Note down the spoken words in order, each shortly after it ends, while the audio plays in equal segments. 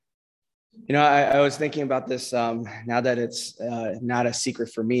I was thinking about this now that it's not a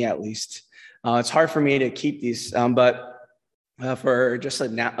secret for me, at least. It's hard for me to keep these, but for just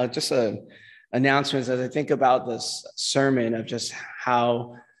a announcements as I think about this sermon of just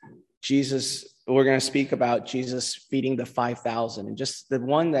how we're going to speak about Jesus feeding the 5,000, and just the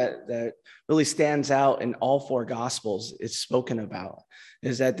one that really stands out in all four gospels it's spoken about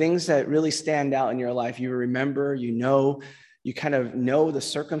is that things that really stand out in your life, you remember, you kind of know the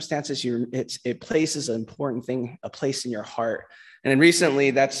circumstances. It places an important thing, a place in your heart. And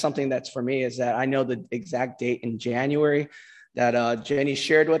recently, that's something that's for me is that I know the exact date in January that Jenny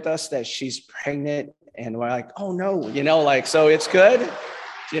shared with us that she's pregnant, and we're like, oh no, so it's good,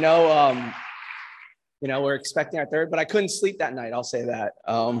 you know. We're expecting our third, but I couldn't sleep that night. I'll say that.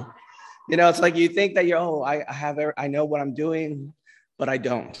 It's like you think that I know what I'm doing, but I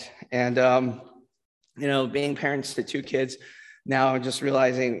don't. And being parents to two kids, now I'm just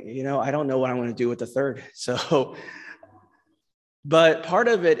realizing, I don't know what I'm going to do with the third. So, but part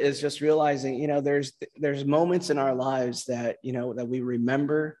of it is just realizing, there's moments in our lives that, that we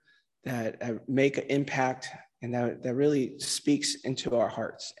remember that make an impact and that really speaks into our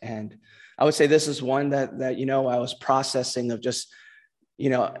hearts. And I would say this is one that I was processing of just,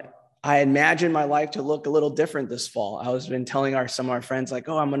 I imagined my life to look a little different this fall. I was been telling some of our friends like,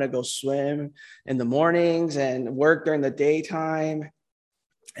 oh, I'm going to go swim in the mornings and work during the daytime.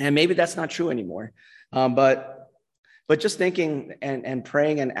 And maybe that's not true anymore. But just thinking and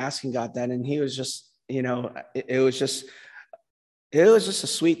praying and asking God that, and he was just, it was just a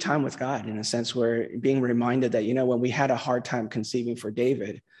sweet time with God in a sense, where being reminded that, when we had a hard time conceiving for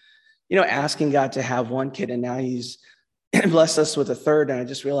David, asking God to have one kid, and now he's blessed us with a third. And I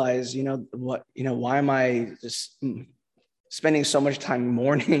just realized, why am I just spending so much time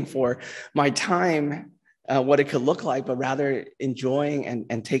mourning for my time, what it could look like, but rather enjoying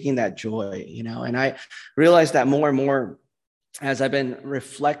and taking that joy, and I realized that more and more as I've been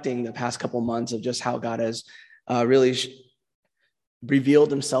reflecting the past couple months of just how God has really revealed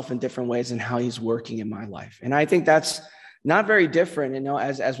himself in different ways and how he's working in my life. And I think that's not very different,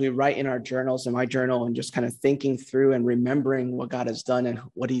 as we write in our journals, in my journal, and just kind of thinking through and remembering what God has done and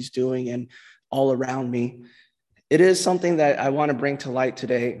what he's doing and all around me. It is something that I want to bring to light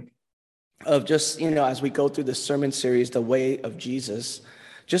today of just, as we go through the sermon series, The Way of Jesus,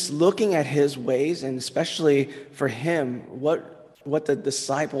 just looking at his ways, and especially for him, what the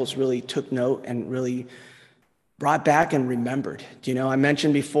disciples really took note and really brought back and remembered. I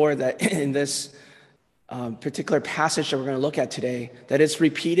mentioned before that in this particular passage that we're going to look at today, that it's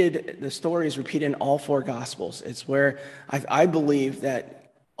repeated, the story is repeated in all four gospels. It's where I believe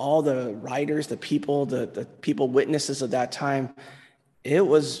that all the writers, the people witnesses of that time, it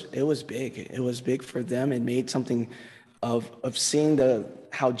was big. It was big for them, and made something of seeing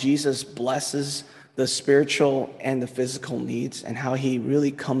how Jesus blesses the spiritual and the physical needs, and how he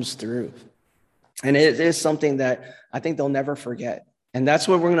really comes through. And it is something that I think they'll never forget. And that's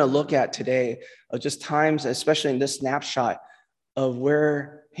what we're going to look at today, of just times, especially in this snapshot, of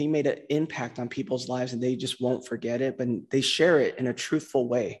where he made an impact on people's lives, and they just won't forget it, but they share it in a truthful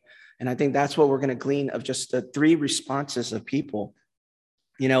way. And I think that's what we're going to glean of just the three responses of people.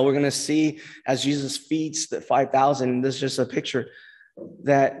 We're going to see as Jesus feeds the 5,000, this is just a picture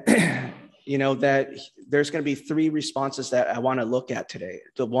that, that there's going to be three responses that I want to look at today.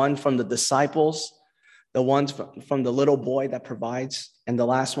 The one from the disciples, the ones from the little boy that provides, and the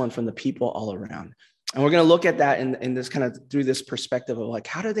last one from the people all around. And we're going to look at that in this kind of through this perspective of like,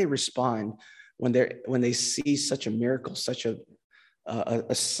 how do they respond when they see such a miracle, such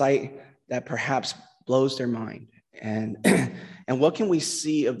a sight that perhaps blows their mind, and what can we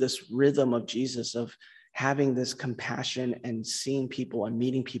see of this rhythm of Jesus of having this compassion and seeing people and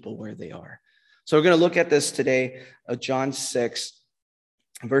meeting people where they are. So we're going to look at this today, John 6.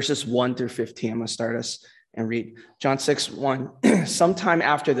 Verses 1 through 15. I'm going to start us and read John 6:1. Sometime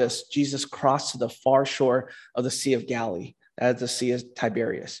after this, Jesus crossed to the far shore of the Sea of Galilee, that is the Sea of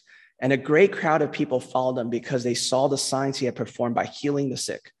Tiberias. And a great crowd of people followed him because they saw the signs he had performed by healing the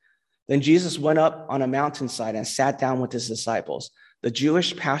sick. Then Jesus went up on a mountainside and sat down with his disciples. The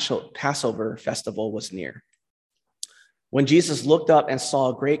Jewish Passover festival was near. When Jesus looked up and saw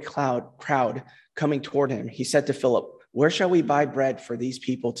a great crowd coming toward him, he said to Philip, "Where shall we buy bread for these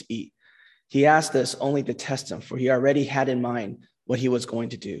people to eat?" He asked this only to test him, for he already had in mind what he was going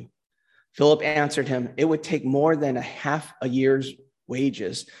to do. Philip answered him, "It would take more than a half a year's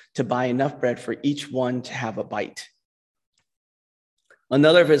wages to buy enough bread for each one to have a bite."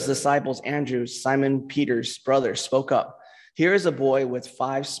 Another of his disciples, Andrew, Simon Peter's brother, spoke up. "Here is a boy with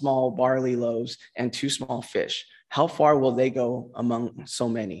 5 small barley loaves and 2 small fish. How far will they go among so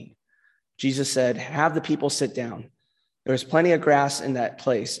many?" Jesus said, "Have the people sit down." There was plenty of grass in that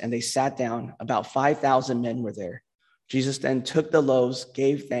place, and they sat down. About 5,000 men were there. Jesus then took the loaves,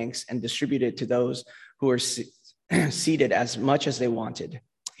 gave thanks, and distributed to those who were seated as much as they wanted.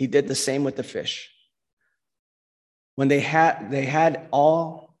 He did the same with the fish. When they had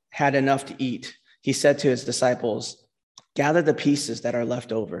all had enough to eat, he said to his disciples, "Gather the pieces that are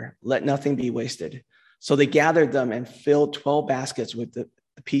left over. Let nothing be wasted." So they gathered them and filled 12 baskets with the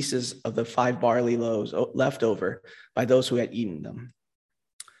pieces of the 5 barley loaves left over by those who had eaten them.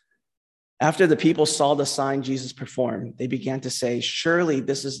 After the people saw the sign Jesus performed, they began to say, "Surely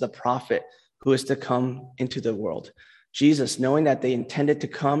this is the prophet who is to come into the world." Jesus, knowing that they intended to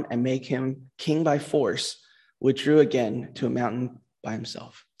come and make him king by force, withdrew again to a mountain by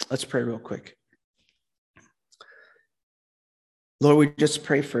himself. Let's pray real quick. Lord, we just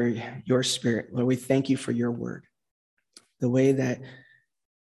pray for your spirit. Lord, we thank you for your word, the way that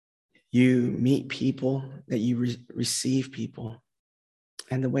you meet people, that you receive people,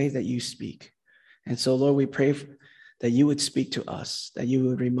 and the way that you speak. And so, Lord, we pray that you would speak to us, that you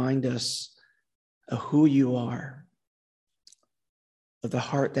would remind us of who you are, of the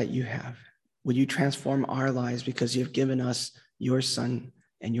heart that you have. Would you transform our lives because you've given us your Son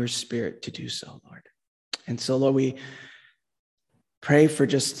and your Spirit to do so, Lord. And so, Lord, we pray for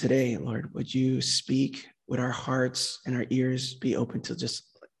just today, Lord. Would you speak? Would our hearts and our ears be open to just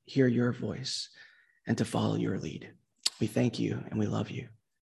hear your voice and to follow your lead? We thank you and we love you.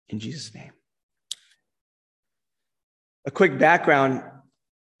 In Jesus' name. A quick background.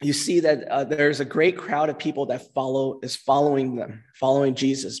 You see that there's a great crowd of people that is following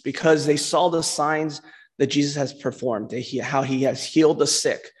Jesus because they saw the signs that Jesus has performed, how he has healed the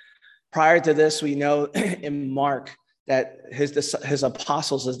sick. Prior to this, we know in Mark that his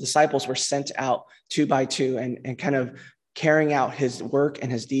apostles, his disciples were sent out 2 by 2 and kind of carrying out his work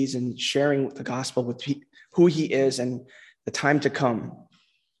and his deeds and sharing the gospel with who he is and the time to come.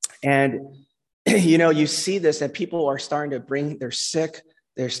 And, you see this, that people are starting to they're sick.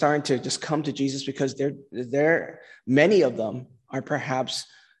 They're starting to just come to Jesus because many of them are perhaps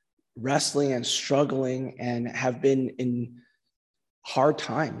wrestling and struggling and have been in hard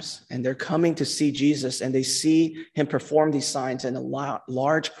times. And they're coming to see Jesus and they see him perform these signs and a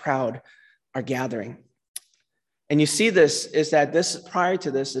large crowd are gathering. And you see this is that prior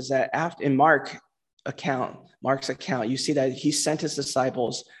to this is that after in Mark's account, you see that he sent his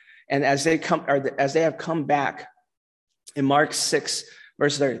disciples, and as they have come back in Mark 6,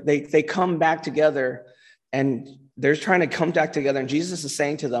 verse 30, they come back together and they're trying to come back together. And Jesus is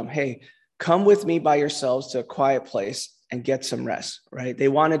saying to them, "Hey, come with me by yourselves to a quiet place and get some rest," right? They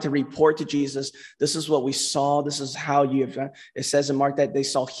wanted to report to Jesus, "This is what we saw. This is how you have done." It says in Mark that they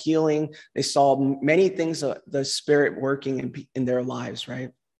saw healing. They saw many things, the Spirit working in their lives,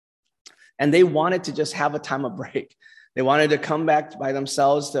 right? And they wanted to just have a time of break. They wanted to come back by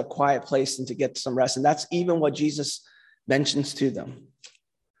themselves to a quiet place and to get some rest. And that's even what Jesus mentions to them.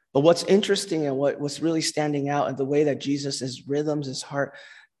 But what's interesting and what's really standing out in the way that Jesus, his rhythms, his heart,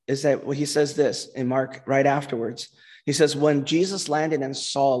 is that he says this in Mark right afterwards. He says, when Jesus landed and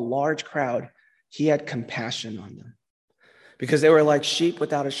saw a large crowd, he had compassion on them because they were like sheep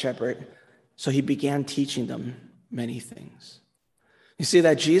without a shepherd. So he began teaching them many things. You see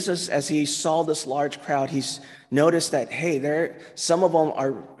that Jesus, as he saw this large crowd, he's noticed that, hey, some of them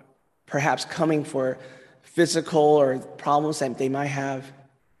are perhaps coming for physical or problems that they might have,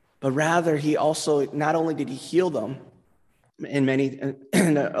 but rather he also, not only did he heal them,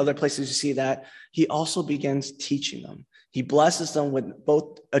 in other places you see that, he also begins teaching them. He blesses them with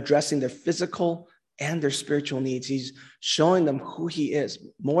both addressing their physical and their spiritual needs. He's showing them who he is,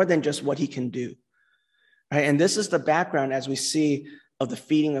 more than just what he can do. Right? And this is the background as we see of the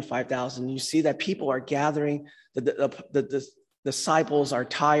feeding of 5,000. You see that people are gathering, the disciples are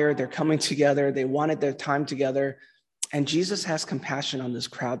tired, they're coming together, they wanted their time together, and Jesus has compassion on this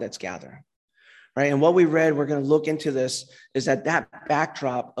crowd that's gathering. Right? And what we read, we're going to look into this, is that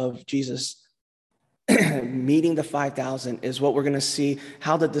backdrop of Jesus meeting the 5,000 is what we're going to see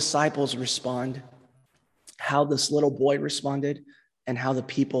how the disciples respond, how this little boy responded, and how the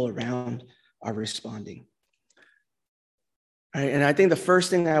people around are responding. Right? And I think the first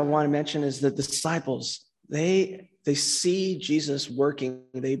thing that I want to mention is the disciples. They see Jesus working.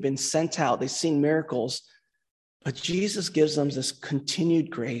 They've been sent out. They've seen miracles. But Jesus gives them this continued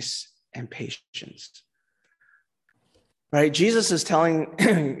grace and patience. Right? Jesus is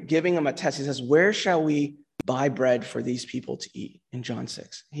giving them a test. He says, where shall we buy bread for these people to eat? In John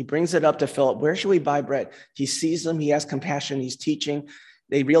 6. He brings it up to Philip. Where should we buy bread? He sees them. He has compassion. He's teaching.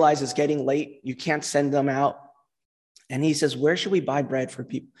 They realize it's getting late. You can't send them out. And he says, where should we buy bread for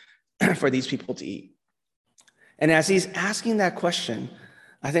people for these people to eat. And as he's asking that question,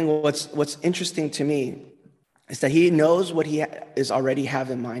 I think what's interesting to me is that he knows what he is already have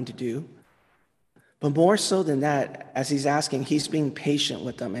in mind to do. But more so than that, as he's asking, he's being patient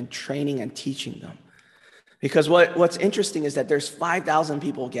with them and training and teaching them. Because what's interesting is that there's 5,000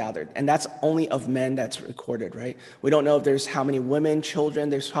 people gathered, and that's only of men that's recorded, right? We don't know if there's how many women,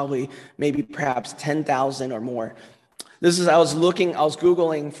 children. There's probably maybe perhaps 10,000 or more. I was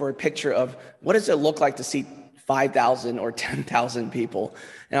Googling for a picture of what does it look like to see 5,000 or 10,000 people.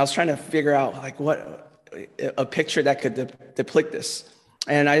 And I was trying to figure out like what a picture that could depict this.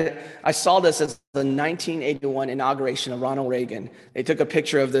 And I saw this as the 1981 inauguration of Ronald Reagan. They took a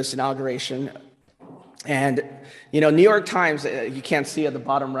picture of this inauguration. And, New York Times, you can't see at the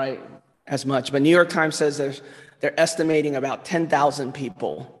bottom right as much, but New York Times says they're estimating about 10,000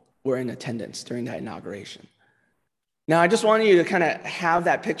 people were in attendance during that inauguration. Now, I just wanted you to kind of have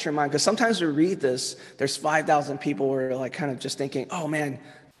that picture in mind, because sometimes we read this, there's 5,000 people, we're like kind of just thinking, oh man,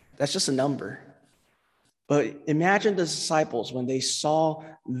 that's just a number. But imagine the disciples when they saw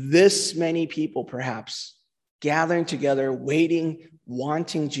this many people perhaps gathering together, waiting,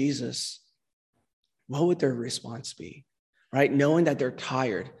 wanting Jesus. What would their response be, right? Knowing that they're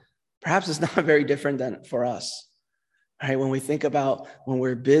tired. Perhaps it's not very different than for us, right? When we think about when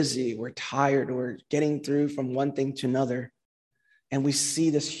we're busy, we're tired, we're getting through from one thing to another, and we see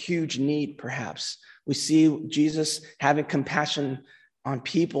this huge need perhaps. We see Jesus having compassion on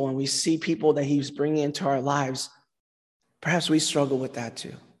people, and we see people that he's bringing into our lives. Perhaps we struggle with that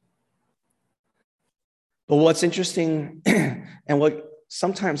too. But what's interesting and what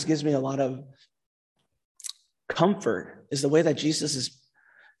sometimes gives me a lot of comfort is the way that Jesus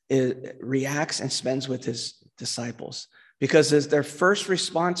reacts and spends with his disciples. Because their first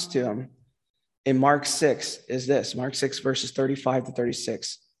response to him in Mark 6 is this, Mark 6 verses 35 to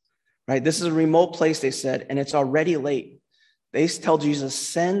 36, right? This is a remote place, they said, and it's already late. They tell Jesus,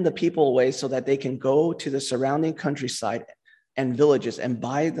 send the people away so that they can go to the surrounding countryside and villages and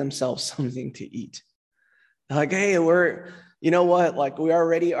buy themselves something to eat. They're like, hey, we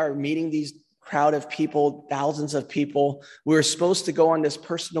already are meeting these crowd of people, thousands of people. We were supposed to go on this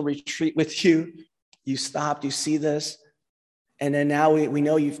personal retreat with you. You stopped, you see this. And then now we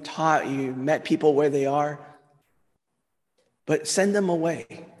know you met people where they are. But send them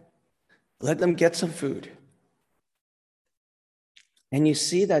away. Let them get some food. And you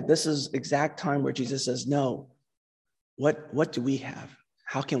see that this is exact time where Jesus says, no, what do we have?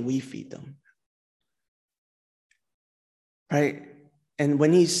 How can we feed them? Right? And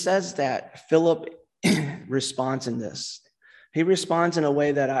when he says that, Philip responds in this. He responds in a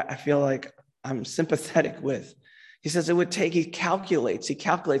way that I feel like I'm sympathetic with. He says he calculates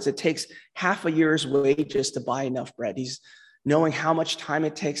it takes half a year's wages to buy enough bread. He's knowing how much time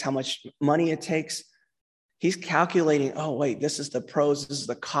it takes, how much money it takes. He's calculating, oh, wait, this is the pros, this is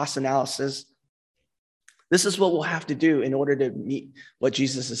the cost analysis. This is what we'll have to do in order to meet what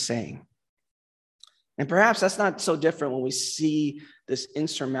Jesus is saying. And perhaps that's not so different when we see this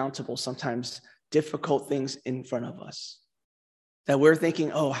insurmountable, sometimes difficult things in front of us. That we're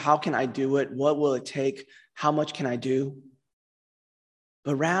thinking, oh, how can I do it? What will it take? How much can I do?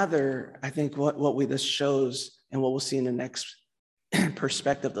 But rather, I think what this shows and what we'll see in the next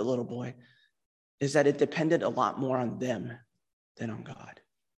perspective of the little boy is that it depended a lot more on them than on God.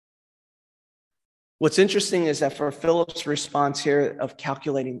 What's interesting is that for Philip's response here of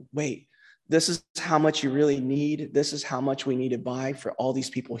calculating, wait, this is how much you really need, this is how much we need to buy for all these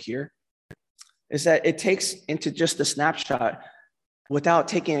people here, is that it takes into just a snapshot without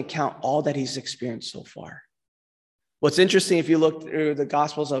taking into account all that he's experienced so far. What's interesting, if you look through the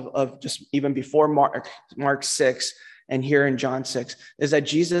Gospels of just even before Mark 6 and here in John 6, is that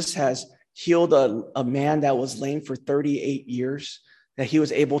Jesus has healed a man that was lame for 38 years, that he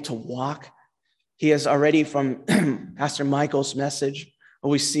was able to walk. He has already, from Pastor Michael's message, what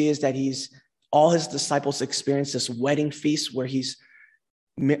we see is that all his disciples experienced this wedding feast where he's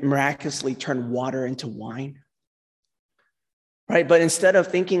miraculously turned water into wine. Right? But instead of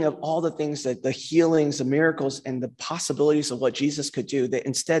thinking of all the things that the healings, the miracles, and the possibilities of what Jesus could do,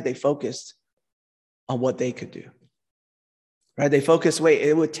 they focused on what they could do. Right? They focus, wait,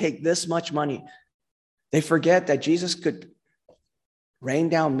 it would take this much money. They forget that Jesus could rain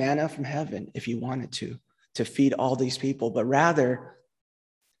down manna from heaven if he wanted to feed all these people. But rather,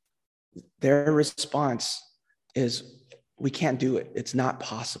 their response is, we can't do it. It's not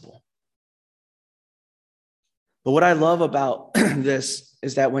possible. But what I love about this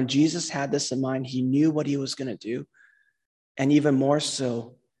is that when Jesus had this in mind, he knew what he was going to do. And even more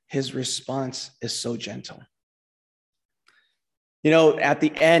so, his response is so gentle. At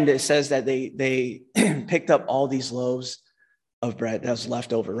the end, it says that they picked up all these loaves of bread that was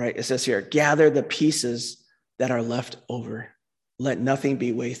left over, right? It says here, gather the pieces that are left over. Let nothing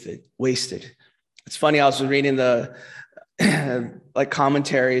be wasted. It's funny, I was reading the like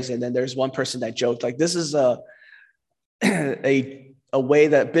commentaries, and then there's one person that joked, like, this is a way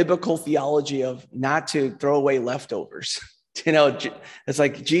that biblical theology of not to throw away leftovers. It's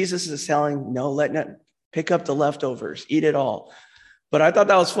like Jesus is telling, no, pick up the leftovers, eat it all. But I thought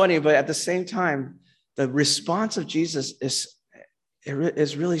that was funny. But at the same time, the response of Jesus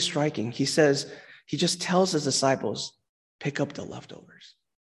is really striking. He just tells his disciples, pick up the leftovers.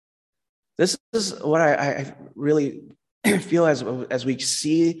 This is what I really feel as we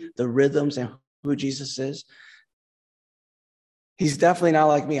see the rhythms and who Jesus is. He's definitely not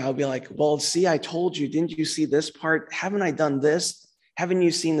like me. I'll be like, well, see, I told you, didn't you see this part? Haven't I done this? Haven't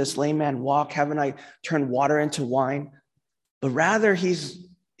you seen this lame man walk? Haven't I turned water into wine? But rather, he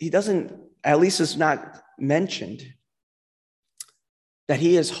doesn't, at least it's not mentioned, that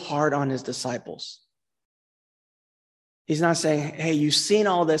he is hard on his disciples. He's not saying, hey, you've seen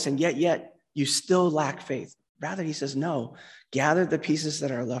all this and yet you still lack faith. Rather, he says, no, gather the pieces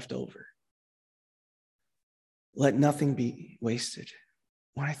that are left over. Let nothing be wasted.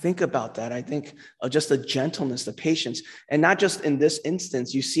 When I think about that, I think of just the gentleness, the patience, and not just in this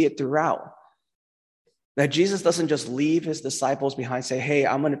instance, you see it throughout. That Jesus doesn't just leave his disciples behind, say, hey,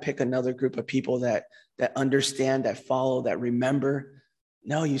 I'm going to pick another group of people that understand, that follow, that remember.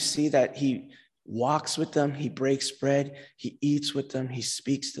 No, you see that he walks with them, he breaks bread, he eats with them, he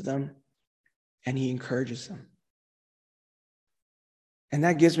speaks to them, and he encourages them. And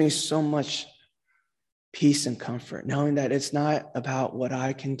that gives me so much peace and comfort, knowing that it's not about what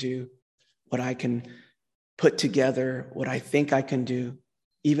I can do, what I can put together, what I think I can do,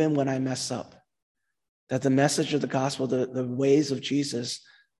 even when I mess up. That the message of the gospel, the ways of Jesus,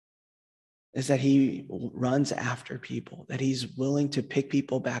 is that he runs after people, that he's willing to pick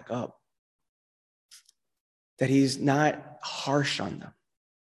people back up, that he's not harsh on them.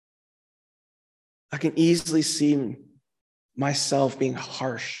 I can easily see myself being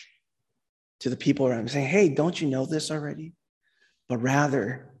harsh to the people around me, saying, hey, don't you know this already? But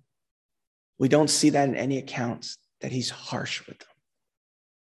rather, we don't see that in any accounts, that he's harsh with them.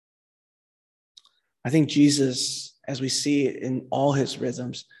 I think Jesus, as we see it in all his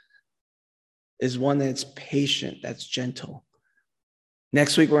rhythms, is one that's patient, that's gentle.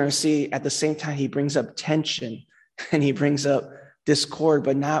 Next week, we're going to see at the same time, he brings up tension and he brings up discord,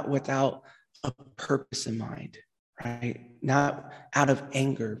 but not without a purpose in mind, right? Not out of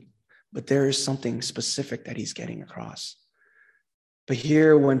anger, but there is something specific that he's getting across. But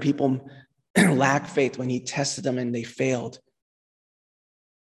here, when people lack faith, when he tested them and they failed,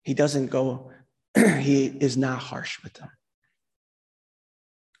 he doesn't go, he is not harsh with them.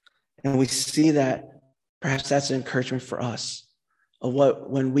 And we see that perhaps that's an encouragement for us of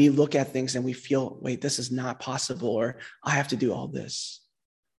when we look at things and we feel, wait, this is not possible, or I have to do all this.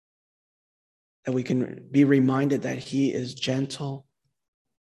 That we can be reminded that he is gentle,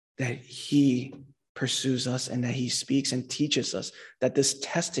 that he pursues us, and that he speaks and teaches us that this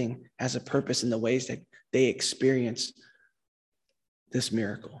testing has a purpose in the ways that they experience this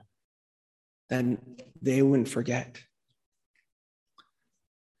miracle. Then they wouldn't forget.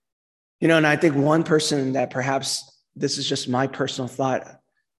 And I think one person that perhaps, this is just my personal thought,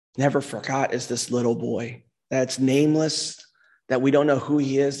 never forgot is this little boy that's nameless, that we don't know who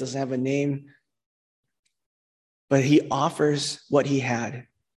he is, doesn't have a name, but he offers what he had.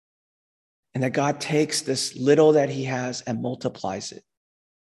 And that God takes this little that he has and multiplies it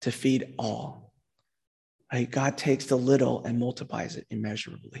to feed all. Right? God takes the little and multiplies it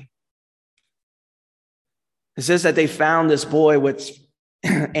immeasurably. It says that they found this boy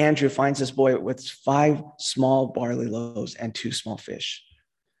Andrew finds this boy with 5 small barley loaves and 2 small fish.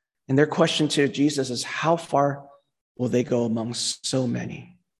 And their question to Jesus is, how far will they go among so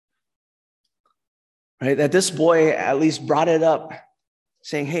many? Right? That this boy at least brought it up,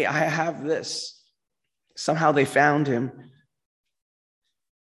 saying, hey, I have this. Somehow they found him.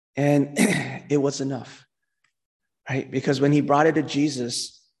 And it was enough. Right? Because when he brought it to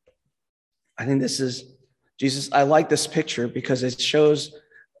Jesus, I think this is Jesus. I like this picture because it shows,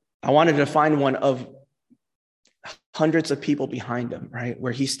 I wanted to find one of hundreds of people behind him, right?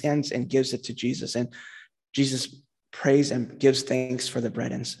 Where he stands and gives it to Jesus. And Jesus prays and gives thanks for the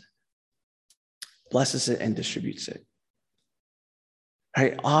bread and blesses it and distributes it.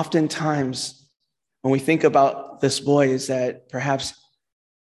 Right? Oftentimes, when we think about this boy, is that perhaps,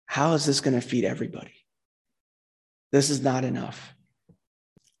 how is this going to feed everybody? This is not enough.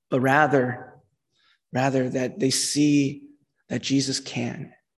 But rather that they see that Jesus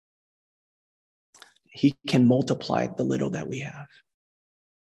can. He can multiply the little that we have.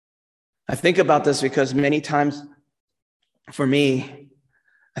 I think about this because many times for me,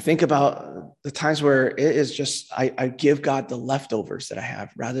 I think about the times where it is just, I give God the leftovers that I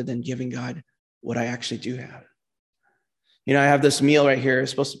have rather than giving God what I actually do have. You know, I have this meal right here.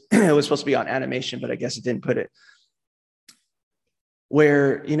 It was supposed to be on animation, but I guess it didn't put it.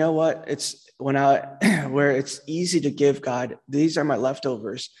 Where, you know what, where it's easy to give God, these are my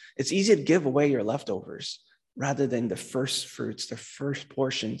leftovers. It's easy to give away your leftovers rather than the first fruits, the first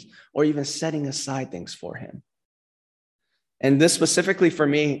portions, or even setting aside things for him. And this specifically for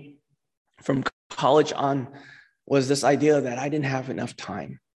me, from college on, was this idea that I didn't have enough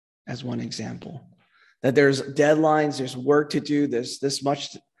time, as one example. That there's deadlines, there's work to do, there's this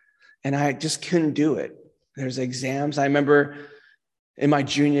much, and I just couldn't do it. There's exams. I remember in my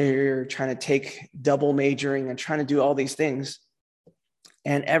junior year trying to take double majoring and trying to do all these things.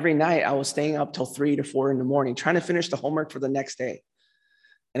 And every night I was staying up till 3 to 4 in the morning, trying to finish the homework for the next day.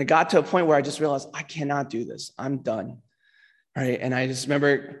 And it got to a point where I just realized I cannot do this. I'm done. Right. And I just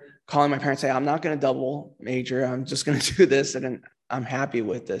remember calling my parents, saying, I'm not going to double major. I'm just going to do this. And I'm happy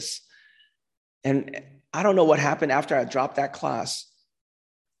with this. And I don't know what happened after I dropped that class.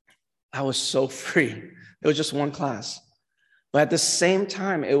 I was so free. It was just one class. But at the same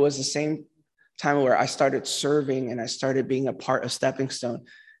time, it was the same time where I started serving and I started being a part of Stepping Stone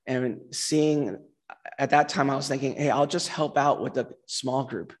and seeing, at that time, I was thinking, hey, I'll just help out with the small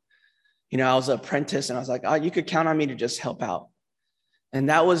group. You know, I was an apprentice and I was like, oh, you could count on me to just help out. And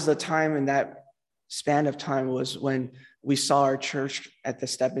that was the time, and that span of time was when we saw our church at the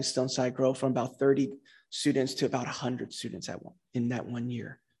Stepping Stone side grow from about 30 students to about 100 students in that 1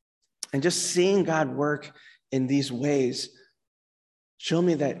 year. And just seeing God work in these ways showed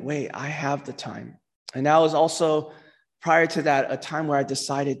me that, wait, I have the time. And that was also, prior to that, a time where I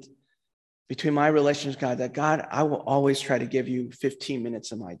decided between my relationship with God, that God, I will always try to give you 15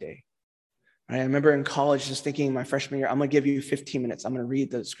 minutes of my day. Right? I remember in college just thinking my freshman year, I'm going to give you 15 minutes. I'm going to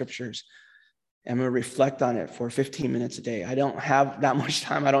read the scriptures. I'm going to reflect on it for 15 minutes a day. I don't have that much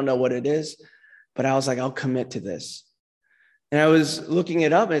time. I don't know what it is, but I was like, I'll commit to this. And I was looking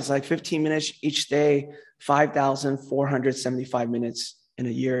it up. And it's like 15 minutes each day, 5,475 minutes in a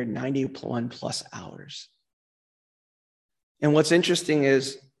year, 91 plus hours. And what's interesting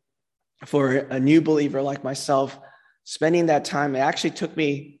is, for a new believer like myself, spending that time, it actually took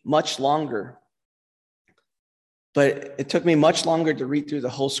me much longer. But it took me much longer to read through the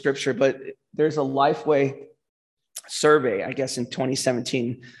whole scripture. But there's a Lifeway survey, I guess, in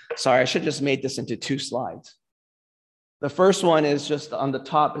 2017. Sorry, I should have just made this into 2 slides. The first one is just on the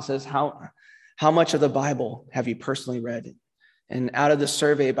top. It says, how much of the Bible have you personally read? And out of the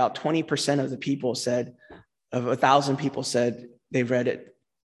survey, about 20% of the people said, of 1,000 people said they've read it.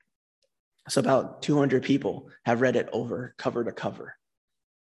 So about 200 people have read it over cover to cover.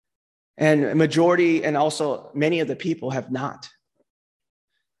 And a majority, and also many of the people have not,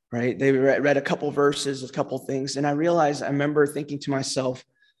 right? They read a couple verses, a couple things. And I remember thinking to myself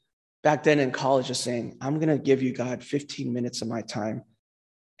back then in college, just saying, I'm going to give you, God, 15 minutes of my time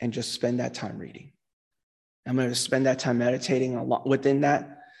and just spend that time reading. I'm going to spend that time meditating a lot within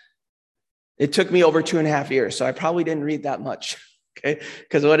that. It took me over 2.5 years, so I probably didn't read that much, okay?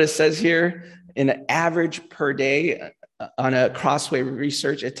 Because what it says here, in an average per day on a Crossway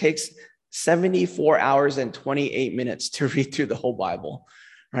research, it takes 74 hours and 28 minutes to read through the whole Bible,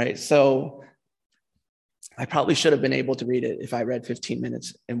 right? So I probably should have been able to read it if I read 15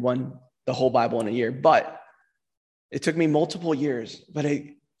 minutes and the whole Bible in a year, but it took me multiple years. But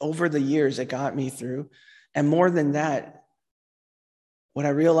over the years, it got me through. And more than that, what I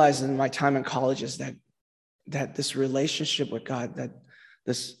realized in my time in college is that this relationship with God, that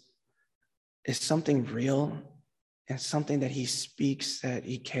this is something real and something that he speaks, that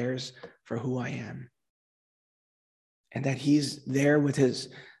he cares for who I am. And that he's there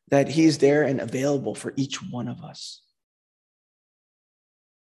and available for each one of us.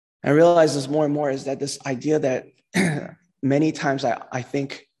 I realize this more and more is that this idea that many times I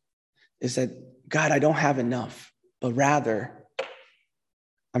think is that, God, I don't have enough, but rather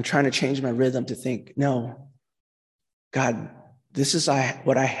I'm trying to change my rhythm to think, no, God, this is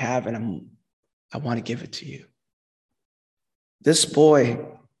what I have, and I want to give it to you. This boy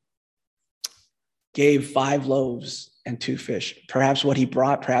gave 5 loaves and 2 fish, perhaps what he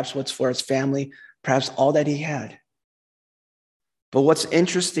brought, perhaps what's for his family, perhaps all that he had. But what's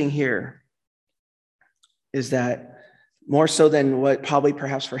interesting here is that more so than what probably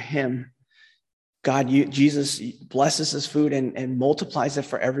perhaps for him, Jesus blesses his food and multiplies it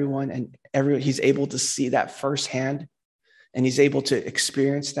for everyone, and he's able to see that firsthand. and he's able to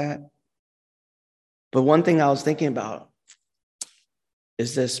experience that. But one thing I was thinking about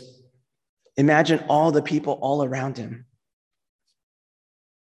is this. Imagine all the people all around him.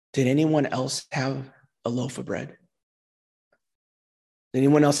 Did anyone else have a loaf of bread? Did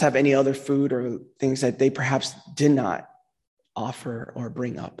anyone else have any other food or things that they perhaps did not offer or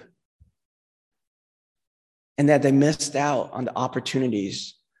bring up? And that they missed out on the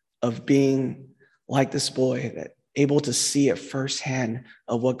opportunities of being like this boy, that able to see it firsthand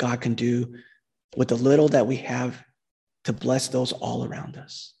of what God can do with the little that we have to bless those all around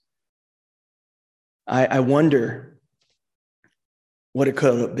us. I wonder what it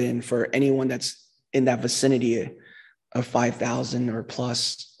could have been for anyone that's in that vicinity of 5,000 or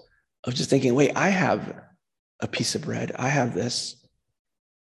plus, of just thinking, wait, I have a piece of bread. I have this.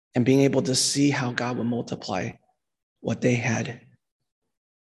 And being able to see how God will multiply what they had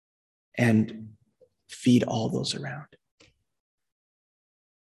and feed all those around.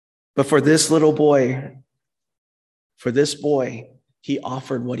 But for this boy, he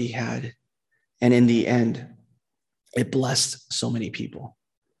offered what he had. And in the end, it blessed so many people.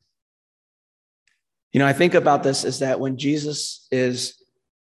 I think about this is that when Jesus is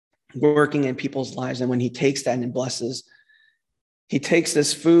working in people's lives and when he takes that and blesses, he takes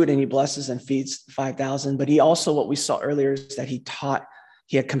this food and he blesses and feeds 5,000, but he also, what we saw earlier is that he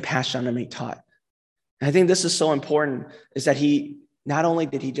had compassion on them, he taught. And I think this is so important, is that he, not only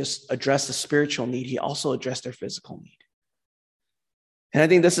did he just address the spiritual need, he also addressed their physical need. And I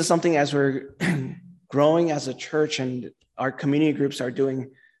think this is something as we're growing as a church and our community groups are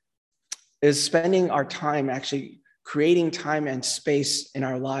doing, is spending our time actually creating time and space in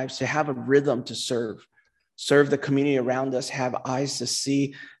our lives to have a rhythm to serve the community around us, have eyes to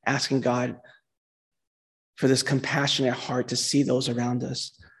see, asking God for this compassionate heart to see those around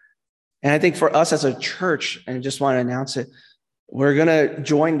us. And I think for us as a church, and I just want to announce it, we're going to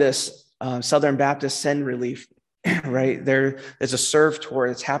join this Southern Baptist Send Relief. Right? There's a serve tour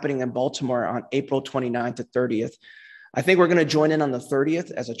that's happening in Baltimore on April 29th to 30th. I think we're going to join in on the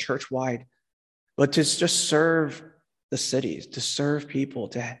 30th as a church-wide, but to just serve the cities, to serve people,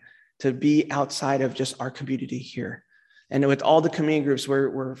 to be outside of just our community here. And with all the community groups,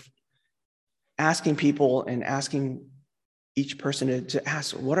 we're asking people and asking each person to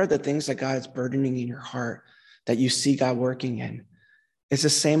ask, what are the things that God is burdening in your heart that you see God working in? It's the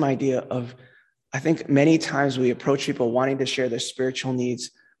same idea of, I think many times we approach people wanting to share their spiritual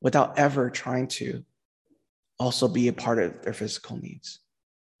needs without ever trying to also be a part of their physical needs.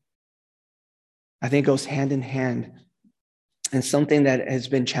 I think it goes hand in hand. And something that has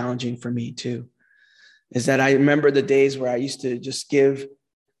been challenging for me too, is that I remember the days where I used to just give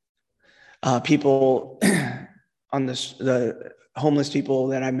people on the homeless people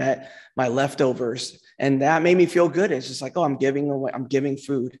that I met my leftovers. And that made me feel good. It's just like, oh, I'm giving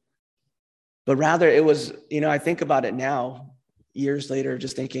food. But rather it was, I think about it now, years later,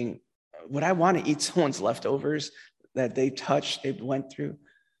 just thinking, would I want to eat someone's leftovers that they touched, they went through?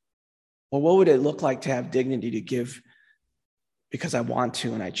 Well, what would it look like to have dignity to give because I want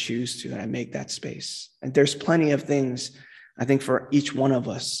to and I choose to and I make that space? And there's plenty of things, I think, for each one of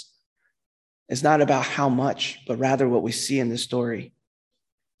us. It's not about how much, but rather what we see in this story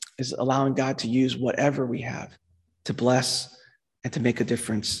is allowing God to use whatever we have to bless and to make a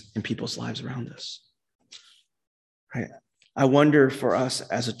difference in people's lives around us. Right? I wonder for us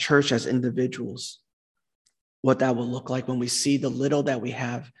as a church, as individuals, what that will look like when we see the little that we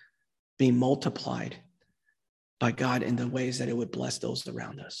have being multiplied by God in the ways that it would bless those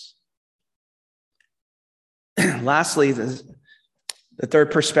around us. Lastly, the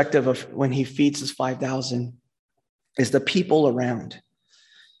third perspective of when he feeds his 5,000 is the people around.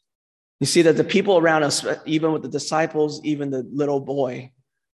 You see that the people around us, even with the disciples, even the little boy,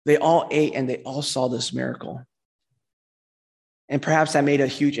 they all ate and they all saw this miracle. And perhaps that made a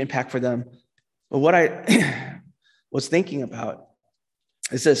huge impact for them. But what I was thinking about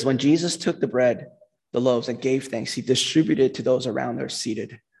is this: when Jesus took the bread, the loaves, and gave thanks, he distributed to those around there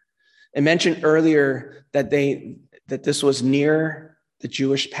seated. I mentioned earlier that this was near the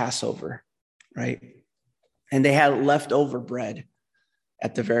Jewish Passover, right? And they had leftover bread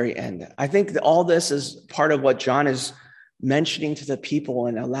at the very end. I think that all this is part of what John is mentioning to the people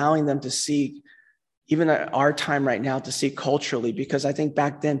and allowing them to see, even at our time right now, to see culturally, because I think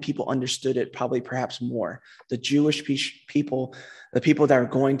back then people understood it probably perhaps more. The Jewish people, the people that are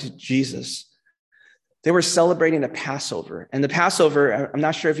going to Jesus, they were celebrating the Passover. And the Passover, I'm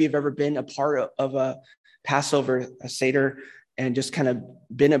not sure if you've ever been a part of a Passover, a Seder, and just kind of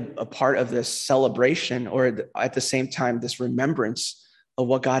been a part of this celebration, or at the same time, this remembrance of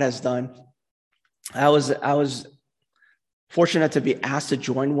what God has done. I was fortunate to be asked to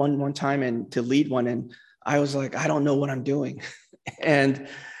join one time and to lead one. And I was like, I don't know what I'm doing. and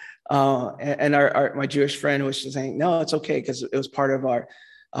my Jewish friend was just saying, no, it's okay, because it was part of our,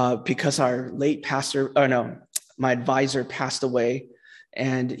 because our late pastor, my advisor passed away,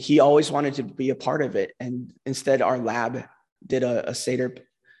 and he always wanted to be a part of it. And instead, our lab did a Seder,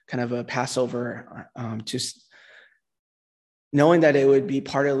 kind of a Passover, just knowing that it would be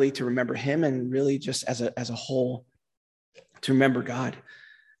partly to remember him, and really just as a whole to remember God.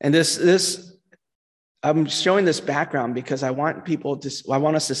 And this I'm showing this background because I want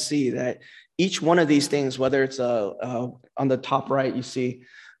us to see that each one of these things, whether it's on the top right, you see,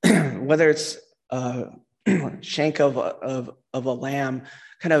 whether it's a shank of a lamb,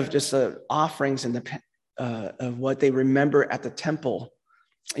 kind of just offerings in of what they remember at the temple.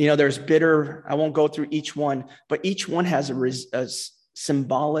 There's bitter. I won't go through each one, but each one has a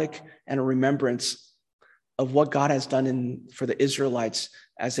symbolic and a remembrance of what God has done for the Israelites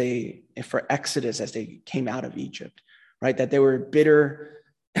for Exodus as they came out of Egypt, right? That there were bitter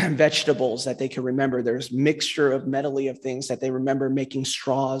vegetables that they could remember. There's mixture of medley of things that they remember, making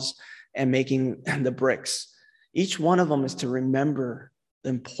straws and making the bricks. Each one of them is to remember the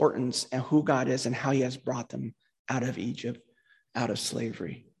importance and who God is and how he has brought them out of Egypt, out of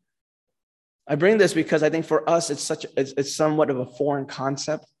slavery. I bring this because I think for us, it's somewhat of a foreign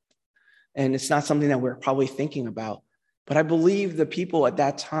concept, and it's not something that we're probably thinking about. But I believe the people at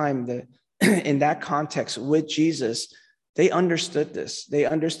that time, in that context with Jesus, they understood this. They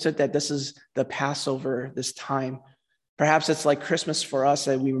understood that this is the Passover, this time. Perhaps it's like Christmas for us,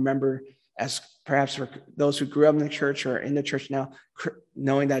 that we remember, as perhaps for those who grew up in the church or in the church now,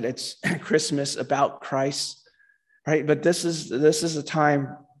 knowing that it's Christmas about Christ, right? But this is a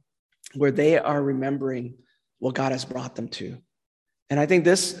time where they are remembering what God has brought them to. And I think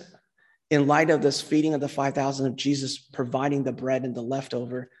this, in light of this feeding of the 5,000 of Jesus providing the bread and the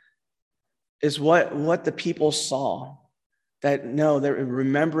leftover, is what the people saw. That no, they're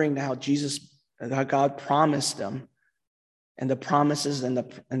remembering how God promised them, and the promises and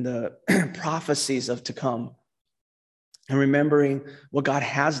the prophecies of to come, and remembering what God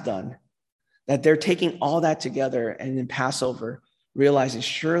has done. That they're taking all that together, and in Passover, realizing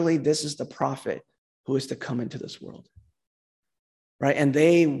surely this is the prophet who is to come into this world. Right? And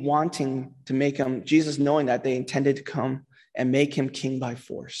they wanting to make him, Jesus knowing that, they intended to come and make him king by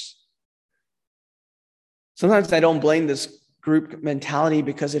force. Sometimes I don't blame this group mentality,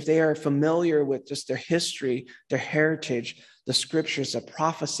 because if they are familiar with just their history, their heritage, the scriptures, the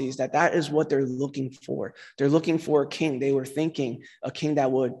prophecies, that is what they're looking for. They're looking for a king. They were thinking a king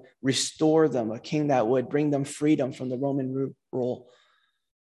that would restore them, a king that would bring them freedom from the Roman rule.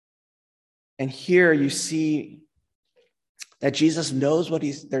 And here you see that Jesus knows what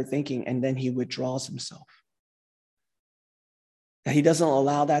they're thinking, and then he withdraws himself. That he doesn't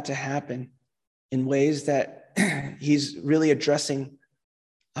allow that to happen in ways that he's really addressing,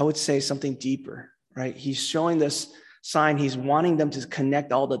 I would say, something deeper, right? He's showing this sign. He's wanting them to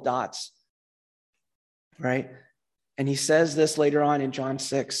connect all the dots, right? And he says this later on in John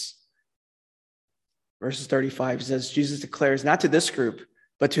 6, verses 35. He says, Jesus declares, not to this group,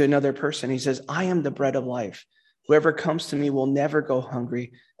 but to another person. He says, I am the bread of life. Whoever comes to me will never go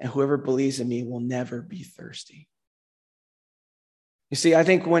hungry, and whoever believes in me will never be thirsty. You see, I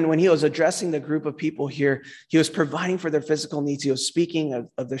think when he was addressing the group of people here, he was providing for their physical needs. He was speaking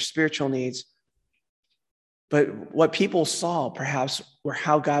of their spiritual needs. But what people saw, perhaps, were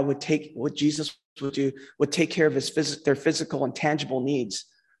how God would take what Jesus would do, would take care of their physical and tangible needs,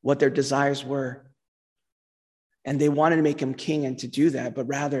 what their desires were. And they wanted to make him king and to do that, but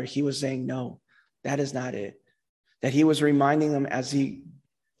rather he was saying, no, that is not it. That he was reminding them as he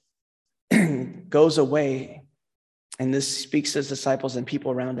goes away, and this speaks to his disciples and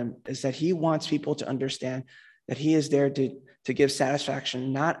people around him, is that he wants people to understand that he is there to give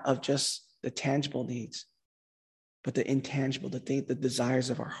satisfaction, not of just the tangible needs, but the intangible, the desires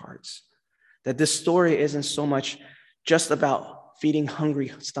of our hearts. That this story isn't so much just about feeding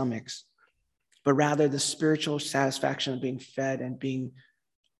hungry stomachs, but rather the spiritual satisfaction of being fed and being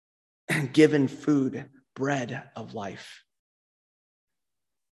given food, bread of life.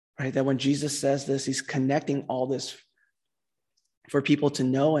 Right? That when Jesus says this, he's connecting all this for people to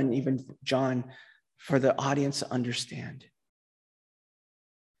know, and even John, for the audience to understand.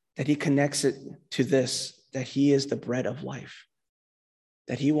 That he connects it to this, that he is the bread of life.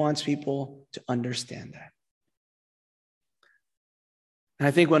 That he wants people to understand that. And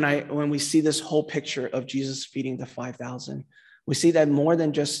I think when we see this whole picture of Jesus feeding the 5,000, we see that more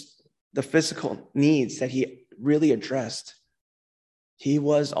than just the physical needs that he really addressed, he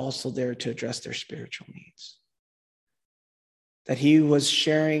was also there to address their spiritual needs. that he was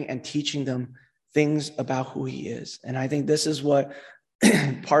sharing and teaching them things about who he is. And I think this is what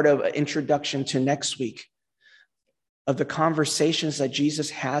part of an introduction to next week, of the conversations that Jesus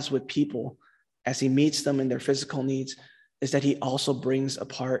has with people as he meets them in their physical needs, is that he also brings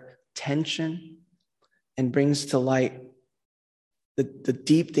apart tension and brings to light the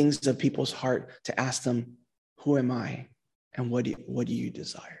deep things of people's heart to ask them, who am I and what do you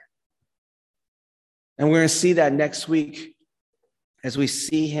desire? And we're going to see that next week as we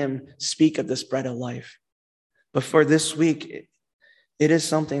see him speak of this bread of life. But for this week, it is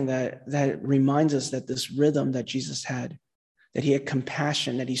something that reminds us that this rhythm that Jesus had, that he had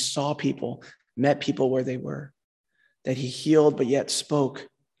compassion, that he saw people, met people where they were, that he healed but yet spoke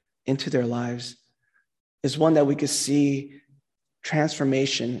into their lives, is one that we could see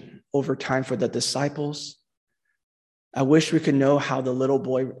transformation over time for the disciples. I wish we could know how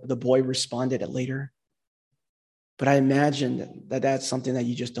the boy responded later, but I imagine that that's something that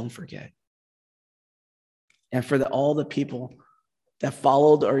you just don't forget. And for all the people that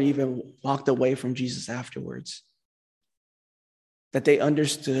followed or even walked away from Jesus afterwards, that they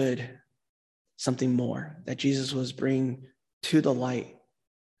understood something more, that Jesus was bringing to the light,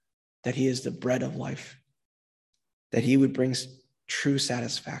 that he is the bread of life, that he would bring true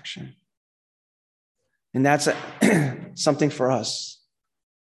satisfaction. And that's something for us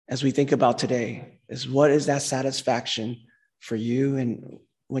as we think about today, is what is that satisfaction for you? And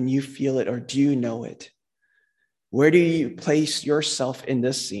when you feel it, or do you know it? Where do you place yourself in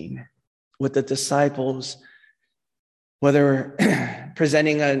this scene with the disciples, whether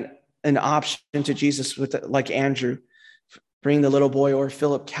presenting an option to Jesus like Andrew, bringing the little boy, or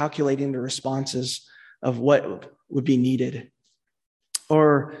Philip calculating the responses of what would be needed?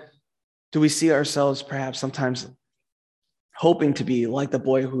 Or do we see ourselves perhaps sometimes hoping to be like the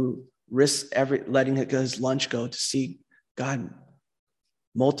boy who risked letting his lunch go to see God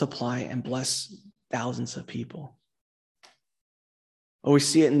multiply and bless thousands of people? Or we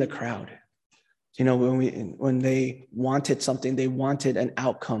see it in the crowd. You know, when they wanted something, they wanted an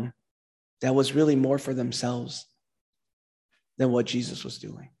outcome that was really more for themselves than what Jesus was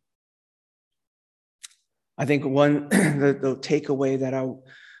doing. I think the takeaway that I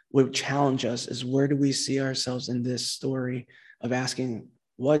would challenge us is, where do we see ourselves in this story of asking,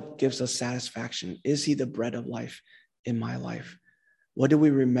 what gives us satisfaction? Is he the bread of life in my life? What do we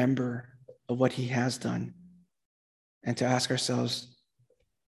remember of what he has done? And to ask ourselves,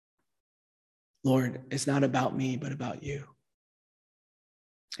 Lord, it's not about me, but about you.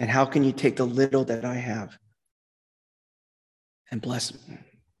 And how can you take the little that I have and bless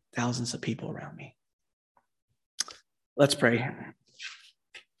thousands of people around me? Let's pray.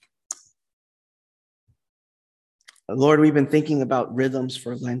 Lord, we've been thinking about rhythms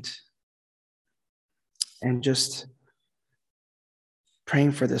for Lent and just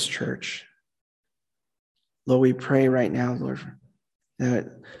praying for this church. Lord, we pray right now, Lord, that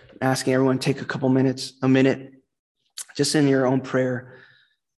asking everyone to take a minute, just in your own prayer.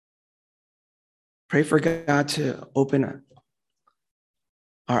 Pray for God to open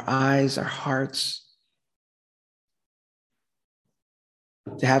our eyes, our hearts,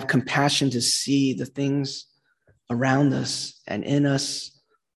 to have compassion to see the things around us and in us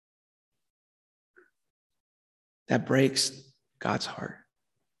that breaks God's heart,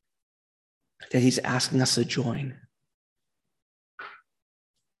 that he's asking us to join.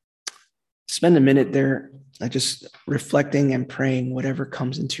 Spend a minute there just reflecting and praying whatever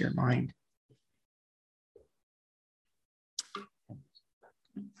comes into your mind.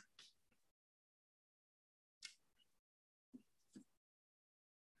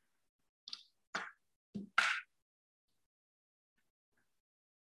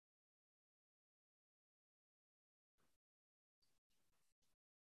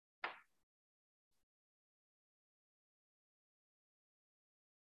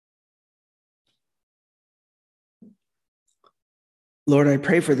 Lord, I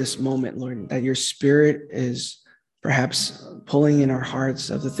pray for this moment, Lord, that your Spirit is perhaps pulling in our hearts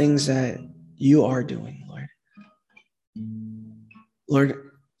of the things that you are doing, Lord.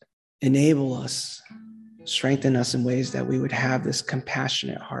 Lord, enable us, strengthen us in ways that we would have this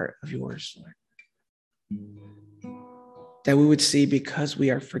compassionate heart of yours, Lord. That we would see, because we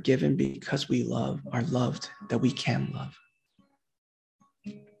are forgiven, because we are loved, that we can love.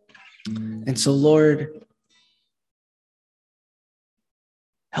 And so, Lord,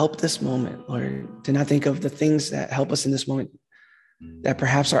 help this moment, Lord, to not think of the things that help us in this moment that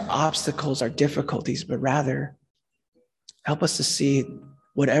perhaps are obstacles, are difficulties, but rather help us to see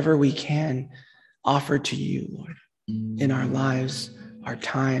whatever we can offer to you, Lord, in our lives, our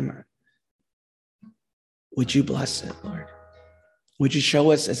time. Would you bless it, Lord? Would you show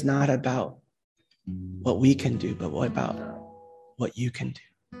us it's not about what we can do, but what about what you can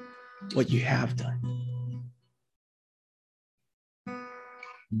do, what you have done.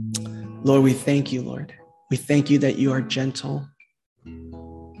 Lord, we thank you, Lord. We thank you that you are gentle,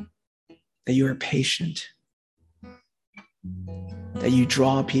 that you are patient, that you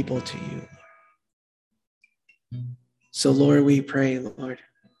draw people to you. So, Lord, we pray, Lord,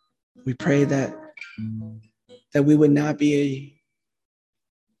 we pray that we would not be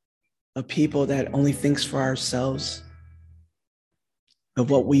a people that only thinks for ourselves of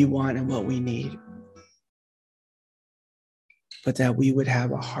what we want and what we need, but that we would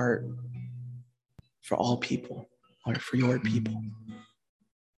have a heart for all people, or for your people,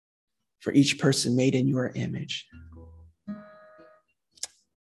 for each person made in your image.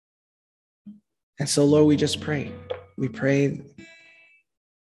 And so, Lord, we just pray. We pray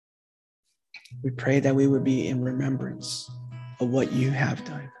that we would be in remembrance of what you have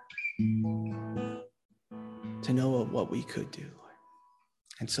done, to know of what we could do, Lord.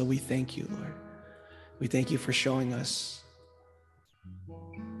 And so we thank you, Lord. We thank you for showing us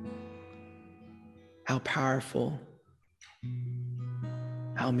how powerful,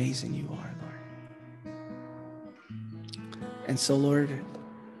 how amazing you are, Lord. And so, Lord,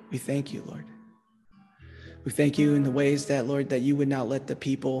 we thank you, Lord. We thank you in the ways that, Lord, that you would not let the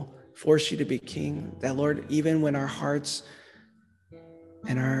people force you to be king. That, Lord, even when our hearts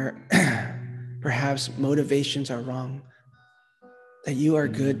and our perhaps motivations are wrong, that you are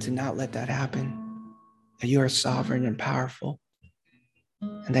good to not let that happen, that you are sovereign and powerful,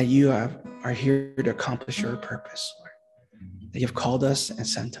 and that you are here to accomplish your purpose, Lord, that you've called us and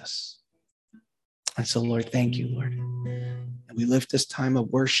sent us. And so, Lord, thank you, Lord. And we lift this time of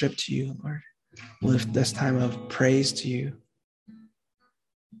worship to you, Lord. We lift this time of praise to you,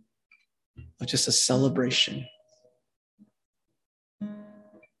 of just a celebration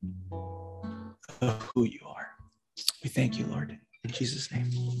of who you are. We thank you, Lord, in Jesus' name.